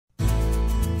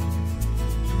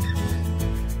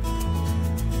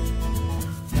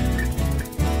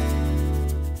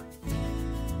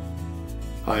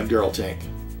I'm Darrel Tank.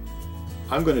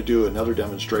 I'm going to do another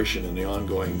demonstration in the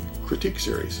ongoing critique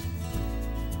series.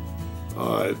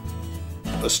 A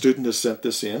student has sent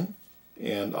this in,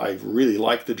 and I really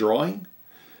like the drawing.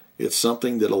 It's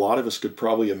something that a lot of us could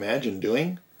probably imagine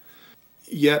doing.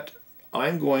 Yet,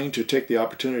 I'm going to take the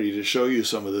opportunity to show you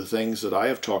some of the things that I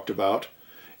have talked about.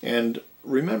 And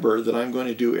remember that I'm going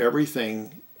to do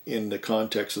everything in the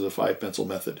context of the 5-pencil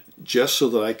method, just so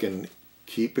that I can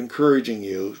keep encouraging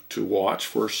you to watch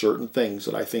for certain things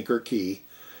that I think are key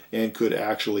and could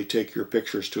actually take your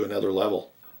pictures to another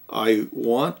level. I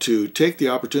want to take the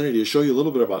opportunity to show you a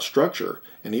little bit about structure,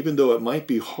 and even though it might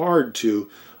be hard to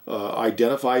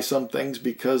identify some things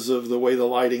because of the way the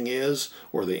lighting is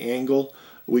or the angle,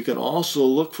 we can also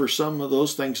look for some of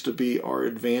those things to be our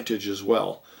advantage as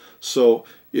well. So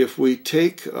if we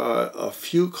take a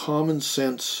few common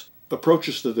sense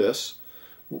approaches to this,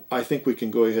 I think we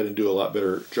can go ahead and do a lot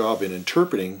better job in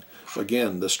interpreting,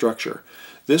 again, the structure.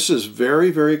 This is very,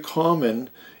 very common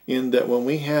in that when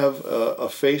we have a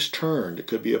face turned, it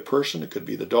could be a person, it could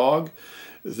be the dog,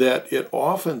 that it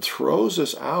often throws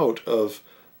us out of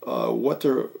what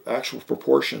their actual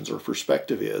proportions or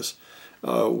perspective is.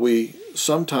 We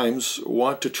sometimes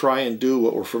want to try and do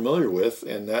what we're familiar with,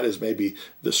 and that is maybe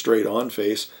the straight-on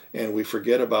face, and we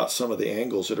forget about some of the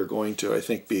angles that are going to, I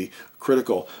think, be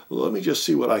critical. Let me just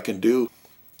see what I can do.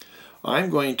 I'm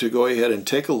going to go ahead and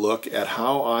take a look at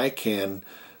how I can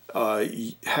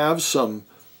have some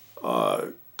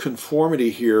conformity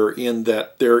here in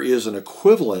that there is an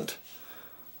equivalent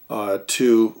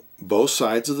to both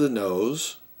sides of the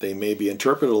nose. They may be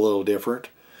interpreted a little different,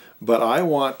 but I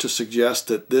want to suggest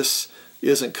that this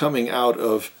isn't coming out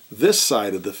of this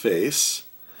side of the face,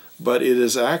 but it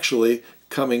is actually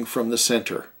coming from the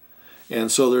center.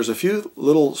 And so there's a few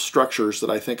little structures that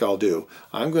I think I'll do.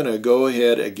 I'm going to go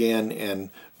ahead again and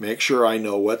make sure I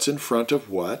know what's in front of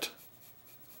what.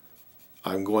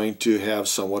 I'm going to have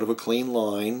somewhat of a clean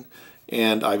line,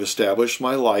 and I've established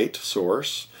my light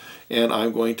source, and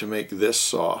I'm going to make this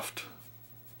soft.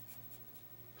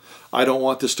 I don't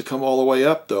want this to come all the way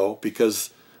up though, because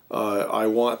I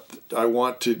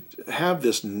want to have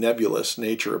this nebulous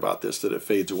nature about this, that it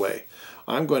fades away.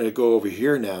 I'm going to go over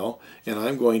here now, and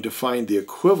I'm going to find the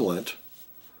equivalent.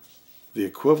 The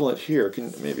equivalent here,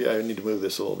 maybe I need to move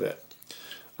this a little bit.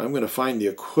 I'm going to find the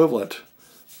equivalent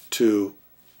to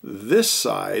this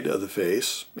side of the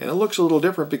face, and it looks a little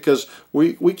different because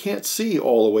we can't see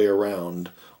all the way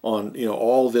around on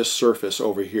all this surface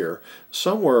over here.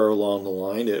 Somewhere along the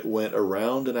line it went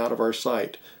around and out of our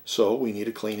sight, so we need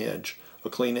a clean edge. A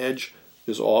clean edge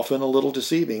is often a little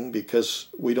deceiving because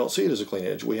we don't see it as a clean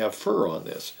edge. We have fur on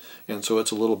this, and so it's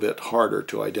a little bit harder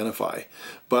to identify.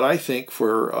 But I think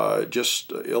for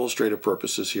just illustrative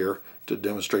purposes here, to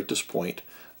demonstrate this point,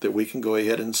 that we can go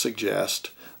ahead and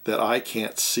suggest that I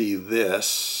can't see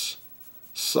this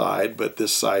side, but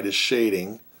this side is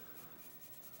shading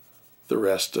the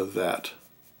rest of that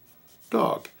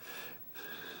dog.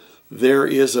 There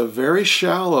is a very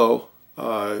shallow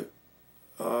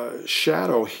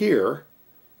shadow here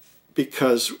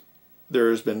because there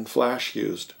has been flash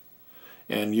used.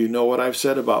 And you know what I've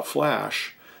said about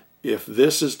flash. If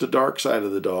this is the dark side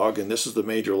of the dog and this is the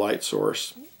major light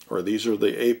source, or these are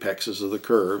the apexes of the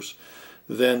curves,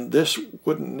 then this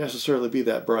wouldn't necessarily be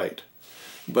that bright.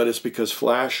 But it's because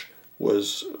flash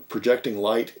was projecting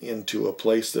light into a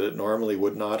place that it normally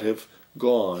would not have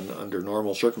gone under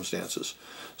normal circumstances.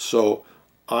 So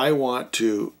I want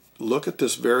to look at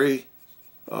this very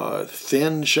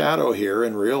thin shadow here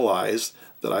and realize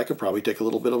that I could probably take a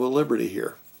little bit of a liberty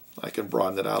here. I can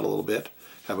broaden it out a little bit,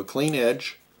 have a clean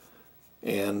edge,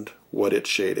 and what it's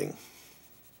shading.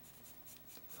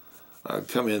 I'd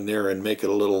come in there and make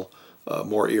it a little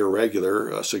more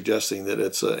irregular, suggesting that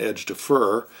it's an edge to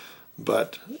fur.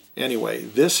 But anyway,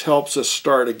 this helps us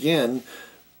start again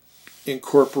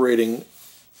incorporating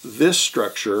this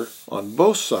structure on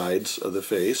both sides of the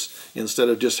face instead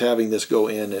of just having this go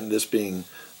in and this being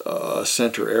a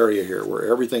center area here where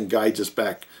everything guides us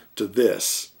back to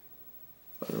this.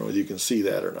 I don't know whether you can see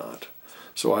that or not.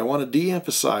 So I want to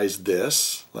de-emphasize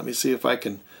this. Let me see if I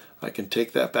can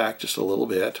take that back just a little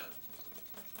bit.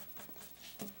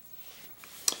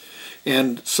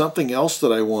 And something else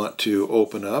that I want to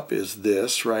open up is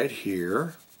this right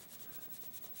here,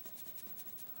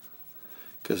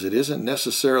 because it isn't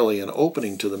necessarily an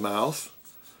opening to the mouth.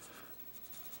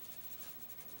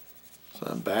 So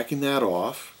I'm backing that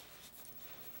off.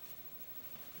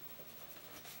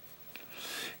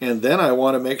 And then I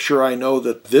want to make sure I know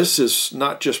that this is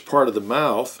not just part of the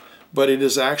mouth, but it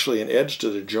is actually an edge to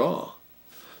the jaw.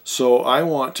 So I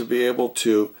want to be able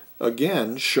to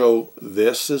again show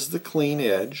this as the clean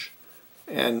edge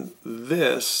and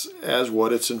this as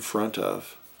what it's in front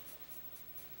of.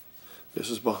 This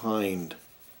is behind.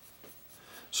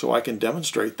 So I can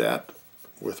demonstrate that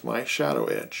with my shadow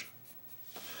edge.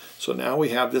 So now we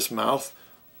have this mouth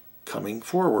coming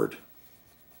forward.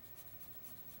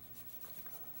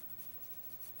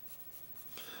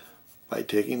 By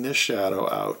taking this shadow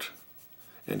out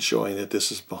and showing that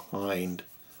this is behind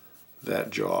that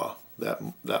jaw,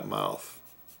 that mouth.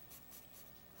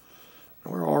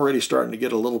 And we're already starting to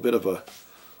get a little bit of a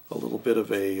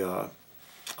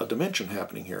dimension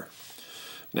happening here.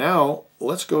 Now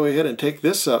let's go ahead and take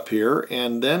this up here,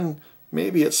 and then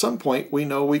maybe at some point we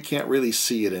know we can't really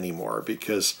see it anymore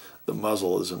because the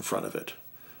muzzle is in front of it.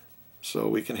 So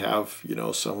we can have, you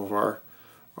know, some of our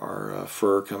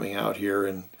fur coming out here,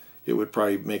 and it would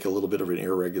probably make a little bit of an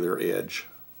irregular edge.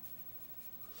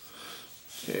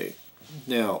 Okay,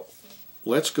 now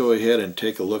let's go ahead and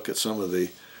take a look at some of the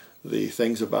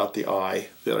things about the eye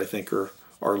that I think are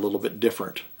a little bit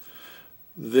different.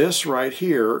 This right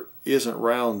here isn't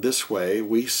round this way.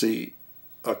 We see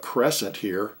a crescent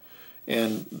here,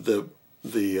 and the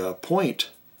point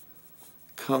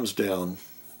comes down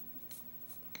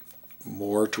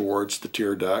more towards the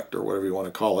tear duct, or whatever you want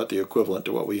to call it, the equivalent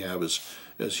to what we have as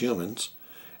humans.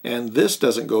 And this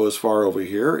doesn't go as far over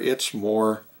here. It's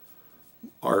more,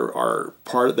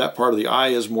 that part of the eye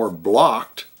is more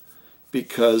blocked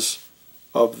because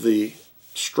of the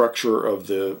structure of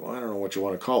the, I don't know what you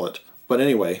want to call it. But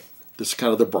anyway, this is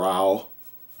kind of the brow,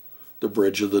 the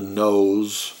bridge of the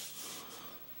nose,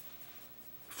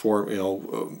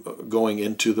 going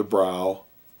into the brow.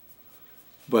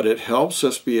 But it helps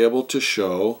us be able to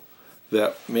show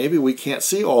that maybe we can't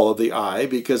see all of the eye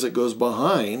because it goes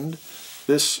behind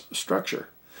this structure.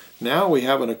 Now we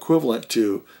have an equivalent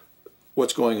to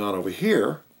what's going on over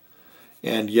here,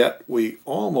 and yet we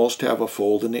almost have a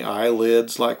fold in the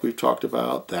eyelids like we've talked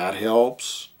about. That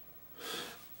helps.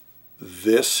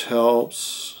 This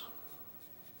helps.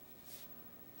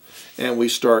 And we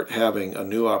start having a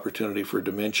new opportunity for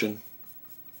dimension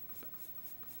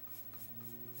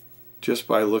just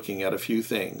by looking at a few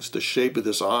things. The shape of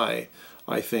this eye,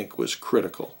 I think, was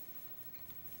critical.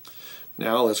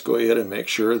 Now let's go ahead and make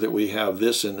sure that we have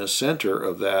this in the center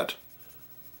of that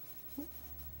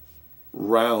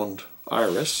round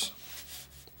iris.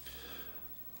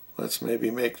 Let's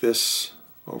maybe make this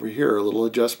over here, a little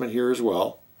adjustment here as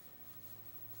well.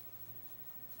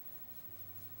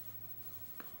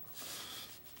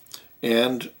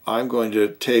 And I'm going to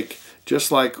take,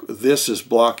 just like this is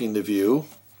blocking the view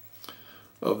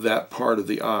of that part of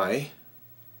the eye,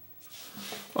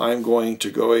 I'm going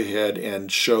to go ahead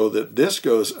and show that this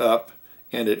goes up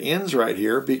and it ends right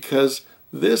here because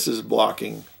this is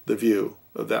blocking the view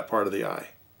of that part of the eye.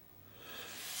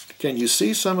 Can you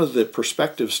see some of the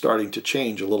perspective starting to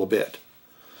change a little bit?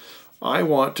 I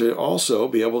want to also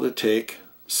be able to take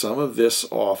some of this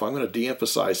off. I'm going to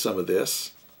de-emphasize some of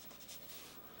this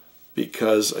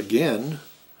because, again,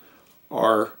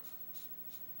 our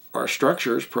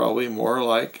structure is probably more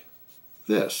like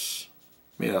this.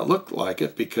 May not look like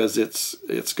it because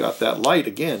it's got that light,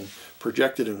 again,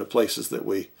 projected into places that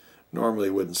we normally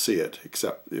wouldn't see it,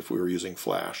 except if we were using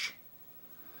flash.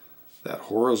 That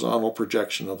horizontal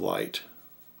projection of light.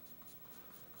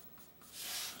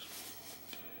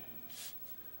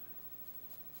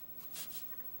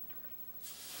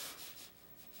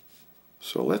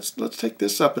 So let's take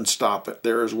this up and stop it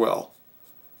there as well.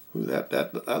 Ooh,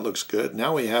 that looks good.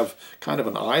 Now we have kind of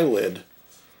an eyelid,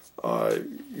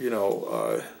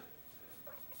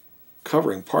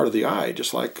 covering part of the eye,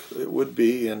 just like it would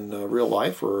be in real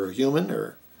life or a human.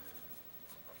 Or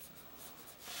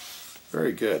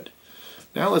very good.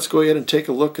 Now let's go ahead and take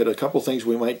a look at a couple things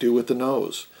we might do with the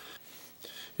nose.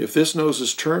 If this nose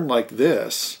is turned like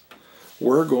this,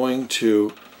 we're going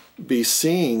to be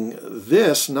seeing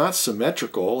this not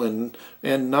symmetrical and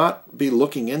not be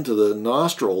looking into the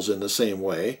nostrils in the same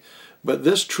way, but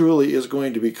this truly is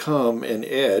going to become an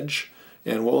edge,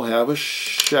 and we'll have a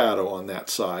shadow on that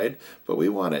side, but we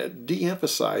want to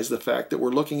de-emphasize the fact that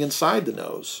we're looking inside the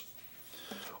nose.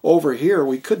 Over here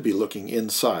we could be looking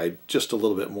inside just a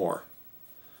little bit more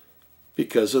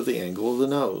because of the angle of the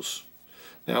nose.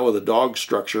 Now with a dog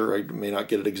structure, I may not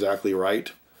get it exactly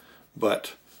right,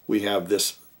 but we have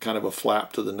this kind of a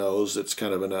flap to the nose that's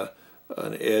kind of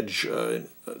an edge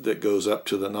that goes up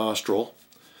to the nostril.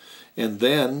 And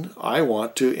then I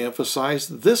want to emphasize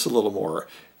this a little more.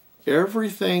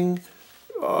 Everything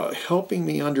helping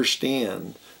me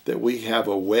understand that we have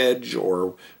a wedge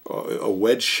or a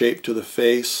wedge shape to the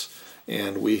face,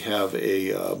 and we have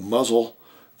a muzzle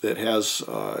that has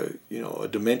you know, a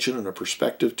dimension and a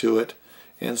perspective to it.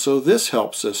 And so this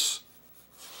helps us.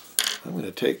 I'm going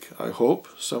to take, I hope,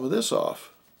 some of this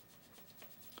off.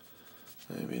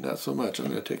 Maybe not so much. I'm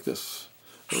going to take this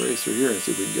eraser here and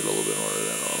see if we can get a little bit more of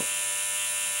that off.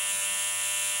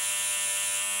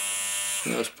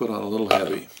 And let's put on a little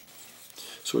heavy.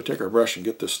 So we take our brush and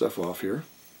get this stuff off here.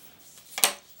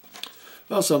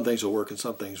 Well, some things will work and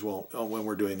some things won't when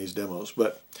we're doing these demos.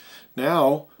 But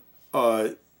now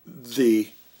the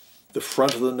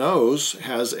front of the nose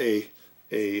has a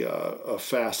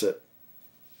facet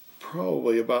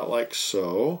probably about like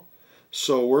so.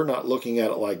 So we're not looking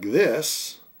at it like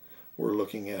this. We're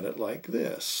looking at it like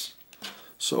this.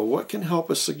 So what can help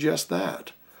us suggest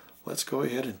that? Let's go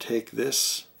ahead and take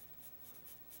this,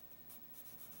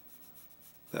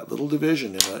 that little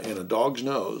division in a dog's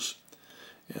nose,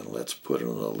 and let's put it in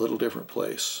a little different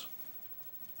place,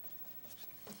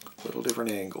 a little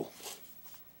different angle.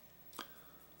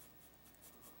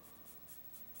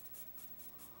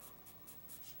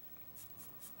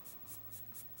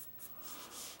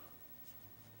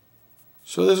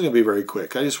 So this is going to be very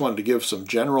quick. I just wanted to give some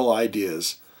general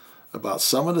ideas about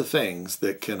some of the things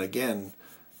that can, again,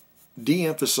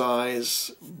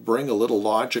 de-emphasize, bring a little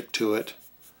logic to it,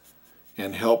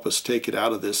 and help us take it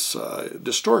out of this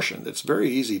distortion that's very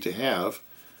easy to have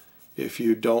if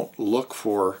you don't look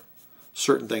for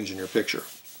certain things in your picture.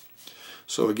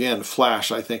 So again, flash,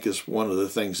 I think, is one of the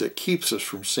things that keeps us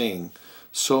from seeing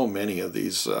so many of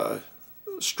these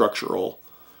structural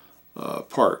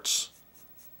parts.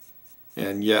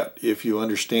 And yet, if you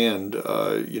understand,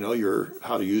 you know,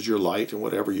 how to use your light and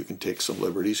whatever, you can take some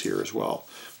liberties here as well.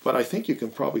 But I think you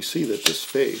can probably see that this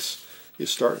face is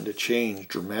starting to change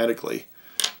dramatically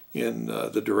in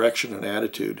the direction and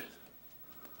attitude.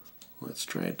 Let's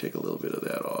try and take a little bit of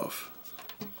that off.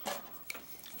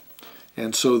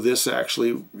 And so this actually,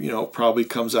 you know, probably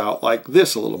comes out like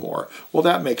this a little more. Well,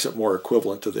 that makes it more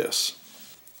equivalent to this.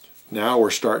 Now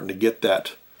we're starting to get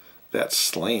that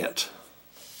slant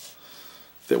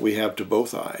that we have to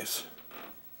both eyes.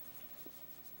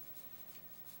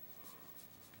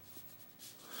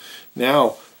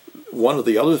 Now, one of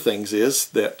the other things is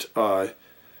that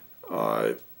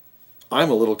I'm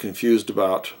a little confused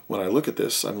about, when I look at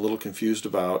this, I'm a little confused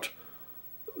about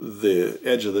the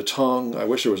edge of the tongue. I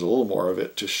wish there was a little more of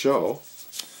it to show.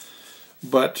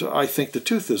 But I think the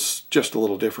tooth is just a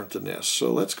little different than this.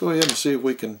 So let's go ahead and see if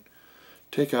we can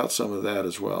take out some of that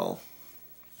as well.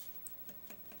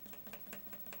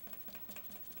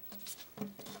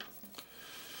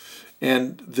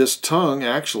 And this tongue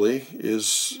actually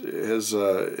is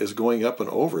going up and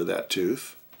over that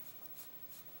tooth.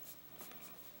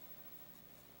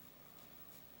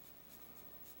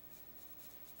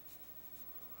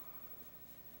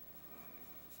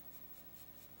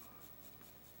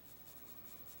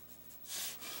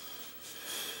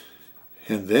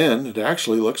 And then it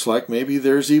actually looks like maybe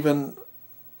there's even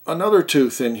another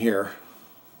tooth in here.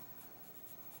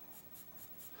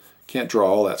 Can't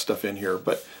draw all that stuff in here,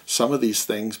 but some of these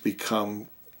things become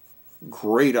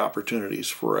great opportunities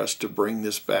for us to bring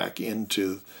this back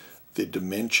into the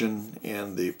dimension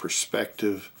and the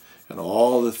perspective and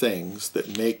all the things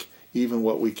that make even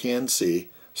what we can see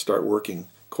start working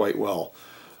quite well.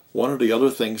 One of the other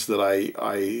things that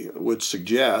I would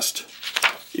suggest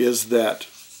is that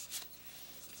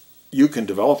you can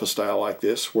develop a style like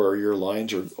this where your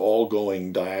lines are all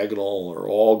going diagonal or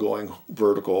all going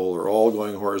vertical or all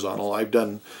going horizontal. I've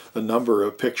done a number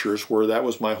of pictures where that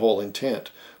was my whole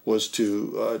intent, was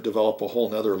to develop a whole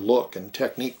nother look and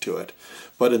technique to it.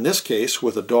 But in this case,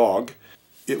 with a dog,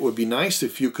 it would be nice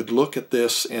if you could look at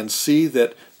this and see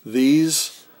that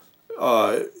these,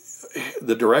 the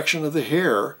direction of the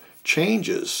hair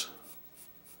changes.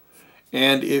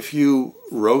 And if you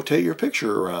rotate your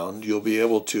picture around, you'll be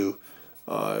able to,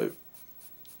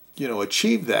 you know,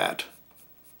 achieve that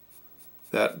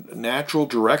natural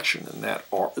direction and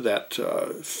that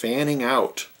fanning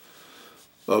out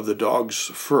of the dog's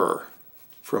fur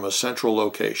from a central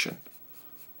location.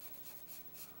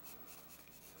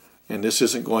 And this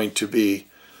isn't going to be,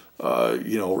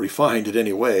 you know, refined in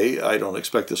any way. I don't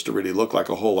expect this to really look like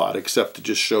a whole lot, except to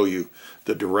just show you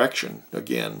the direction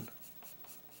again.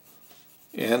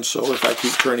 And so if I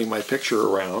keep turning my picture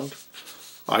around,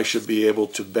 I should be able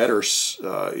to better,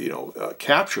 you know,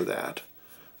 capture that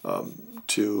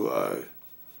to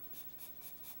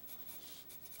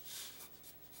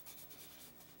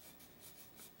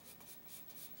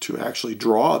actually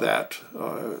draw that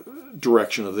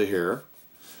direction of the hair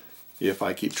if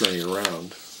I keep turning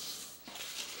around.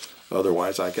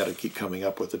 Otherwise, I got to keep coming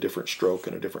up with a different stroke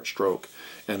and a different stroke.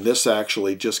 And this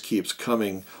actually just keeps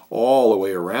coming all the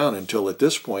way around until at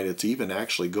this point it's even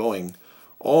actually going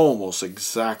almost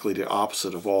exactly the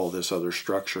opposite of all this other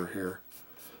structure here.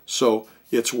 So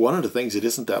it's one of the things that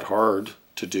isn't that hard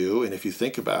to do, and if you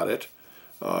think about it,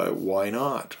 why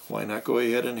not? Why not go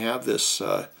ahead and have this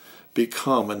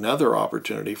become another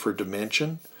opportunity for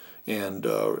dimension and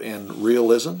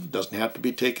realism? Doesn't have to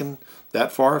be taken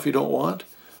that far if you don't want,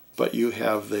 but you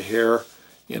have the hair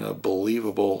in a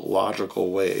believable,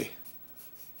 logical way.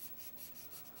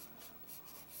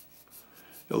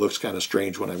 It looks kind of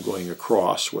strange when I'm going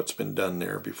across what's been done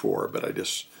there before, but I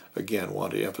just, again,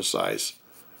 want to emphasize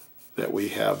that we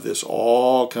have this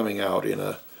all coming out in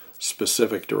a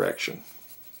specific direction.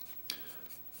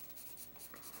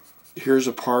 Here's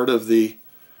a part of the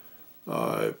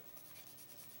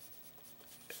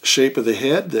shape of the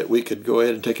head that we could go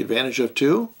ahead and take advantage of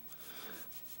too.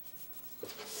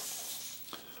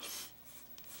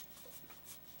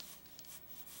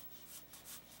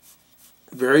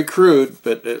 Very crude,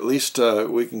 but at least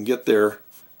we can get there.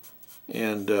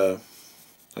 And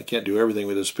I can't do everything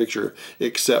with this picture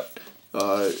except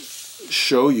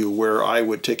show you where I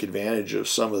would take advantage of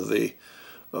some of the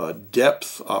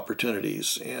depth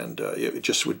opportunities, and it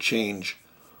just would change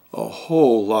a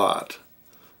whole lot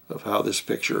of how this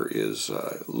picture is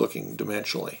looking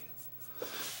dimensionally.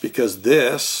 Because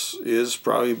this is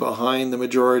probably behind the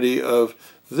majority of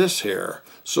this hair.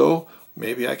 So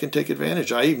maybe I can take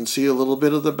advantage. I even see a little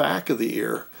bit of the back of the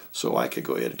ear, so I could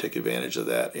go ahead and take advantage of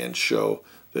that and show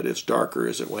that it's darker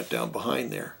as it went down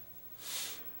behind there.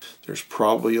 There's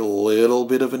probably a little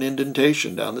bit of an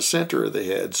indentation down the center of the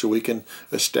head, so we can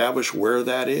establish where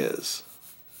that is.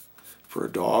 For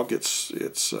a dog, it's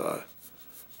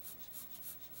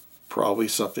probably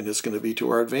something that's going to be to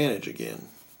our advantage again.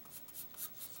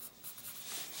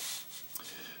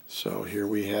 So here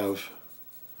we have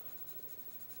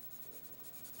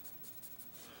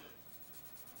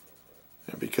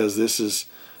and because this is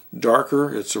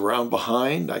darker, it's around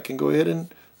behind, I can go ahead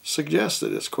and suggest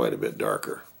that it's quite a bit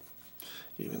darker,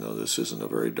 even though this isn't a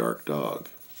very dark dog.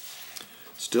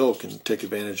 Still can take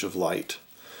advantage of light.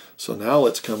 So now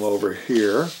let's come over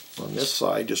here on this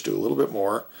side, just do a little bit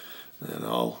more, and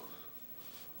I'll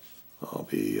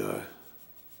be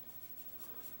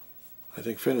I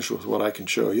think finished with what I can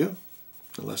show you,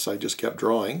 unless I just kept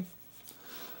drawing.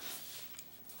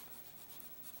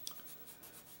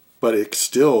 But it's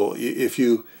still, if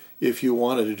you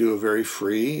wanted to do a very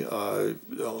free,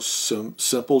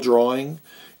 simple drawing,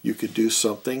 you could do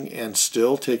something and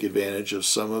still take advantage of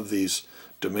some of these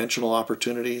dimensional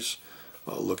opportunities,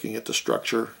 looking at the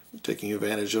structure, taking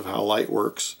advantage of how light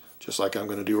works, just like I'm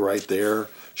going to do right there,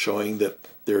 showing that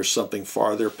there's something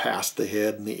farther past the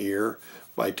head and the ear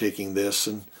by taking this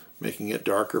and making it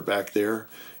darker back there.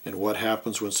 And what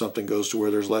happens when something goes to where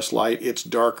there's less light? It's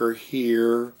darker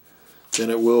here than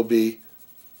it will be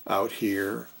out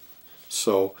here.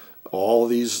 So all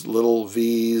these little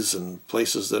V's and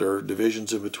places that are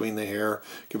divisions in between the hair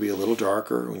can be a little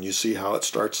darker when you see how it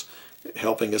starts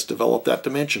helping us develop that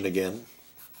dimension again.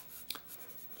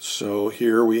 So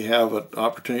here we have an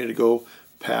opportunity to go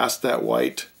past that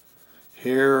white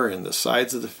hair and the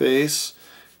sides of the face,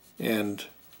 and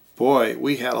boy,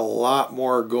 we had a lot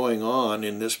more going on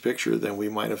in this picture than we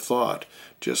might have thought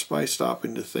just by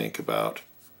stopping to think about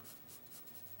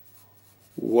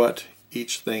what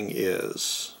each thing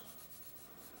is.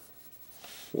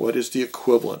 What is the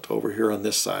equivalent over here on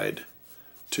this side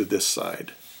to this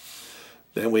side?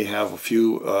 Then we have a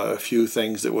few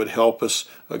things that would help us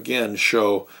again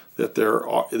show that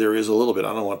there is a little bit.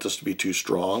 I don't want this to be too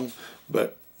strong,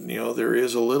 but there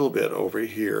is a little bit over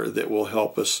here that will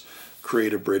help us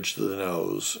create a bridge to the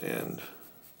nose and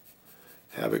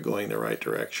have it going the right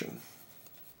direction.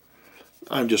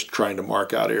 I'm just trying to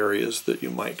mark out areas that you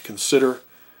might consider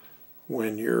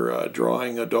when you're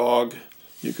drawing a dog.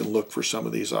 You can look for some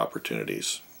of these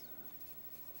opportunities.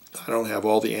 I don't have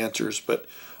all the answers, but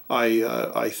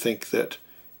I think that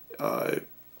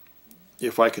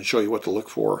if I can show you what to look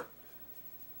for,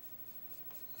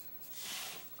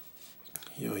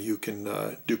 you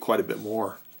can do quite a bit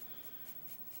more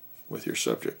with your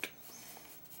subject.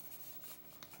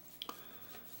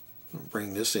 I'll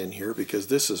bring this in here because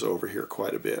this is over here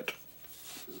quite a bit.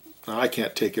 Now, I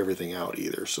can't take everything out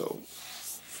either, so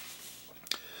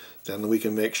then we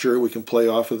can make sure we can play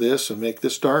off of this and make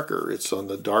this darker. It's on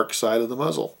the dark side of the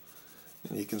muzzle,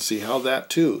 and you can see how that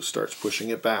too starts pushing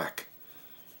it back.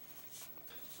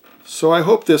 So I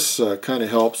hope this kind of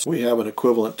helps. We have an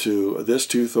equivalent to this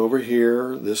tooth over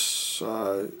here. This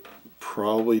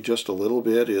probably just a little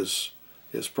bit is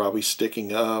is probably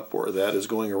sticking up or that is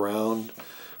going around.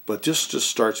 But this just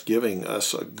starts giving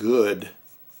us a good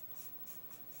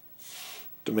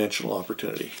dimensional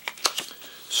opportunity.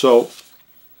 So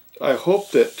I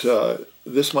hope that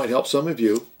this might help some of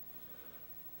you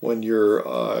when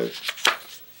you're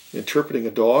interpreting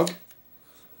a dog.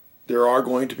 There are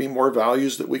going to be more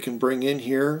values that we can bring in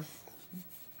here.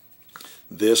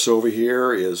 This over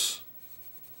here is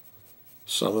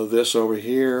some of this over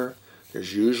here.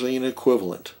 There's usually an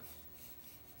equivalent.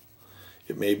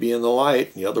 It may be in the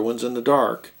light and the other one's in the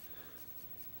dark.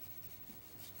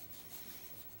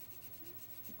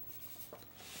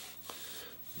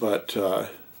 But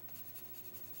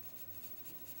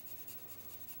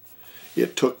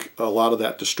it took a lot of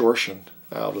that distortion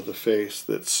out of the face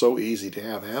that's so easy to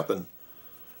have happen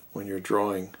when you're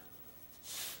drawing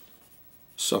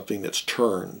something that's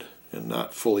turned and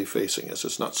not fully facing us.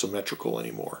 It's not symmetrical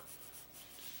anymore.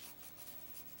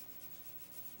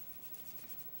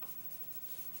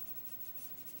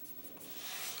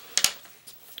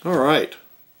 All right,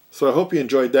 so I hope you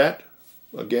enjoyed that.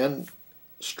 Again,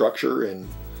 structure in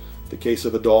the case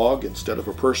of a dog instead of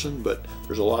a person, but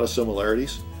there's a lot of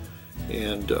similarities.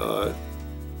 And I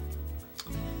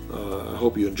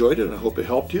hope you enjoyed it, and I hope it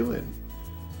helped you, and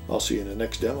I'll see you in the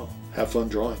next demo. Have fun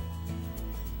drawing.